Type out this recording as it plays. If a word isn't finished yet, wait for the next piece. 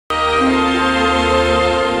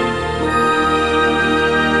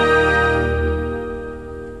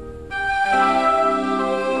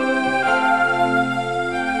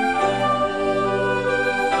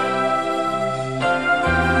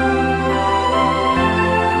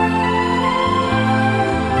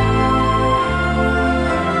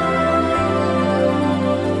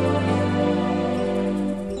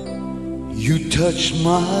enriched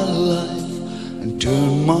my life and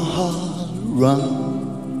turned my heart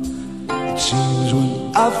around. It seems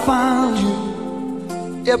when I found you,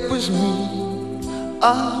 it was me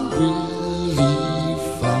I really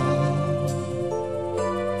found.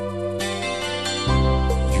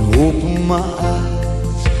 You opened my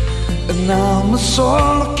eyes and now my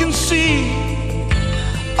soul can see.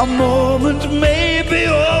 A moment may be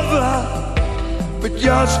over, but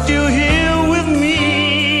you're still here with me.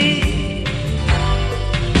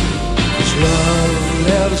 'Cause love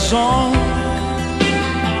led us on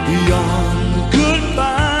beyond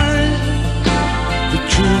goodbye. The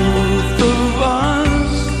truth of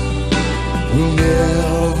us will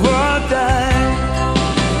never die.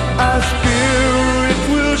 Our spirit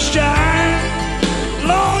will shine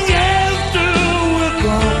long after we're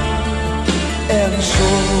gone. And so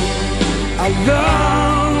our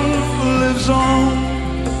love lives on.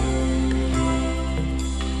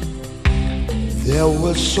 There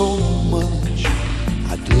was so much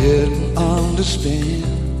I didn't understand,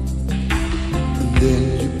 and then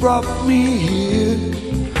you brought me here,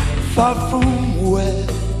 far from where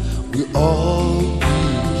we all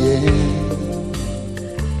began.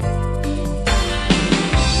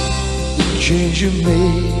 The change you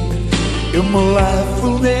made in my life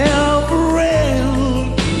will never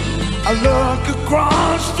end. I look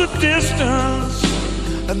across the distance,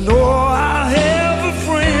 I know I have a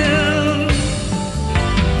friend.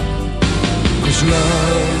 'Cause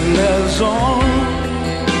love lives on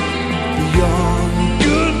beyond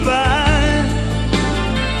goodbye.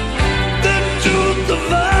 The truth of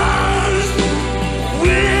us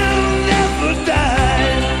will never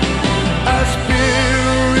die. Our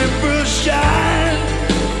spirit will shine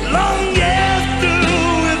long after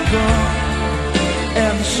we're gone.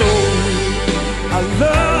 And so our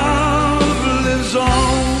love lives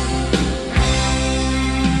on.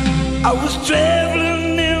 I was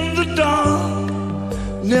traveling in the dark,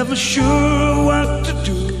 never sure what to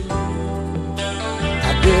do.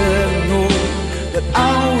 I didn't know that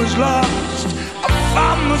I was lost. I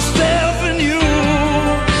found myself in you.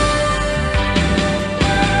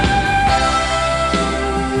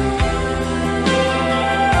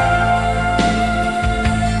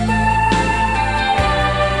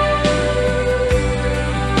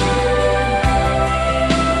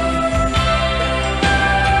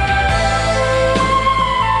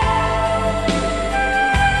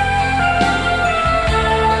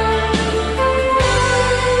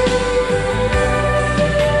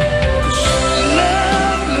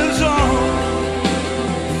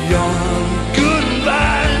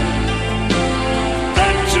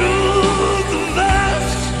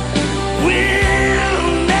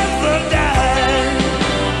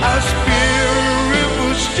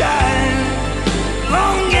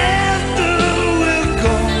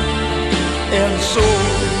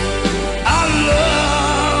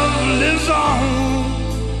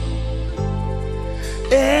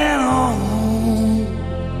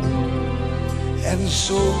 And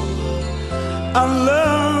so I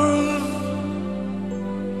love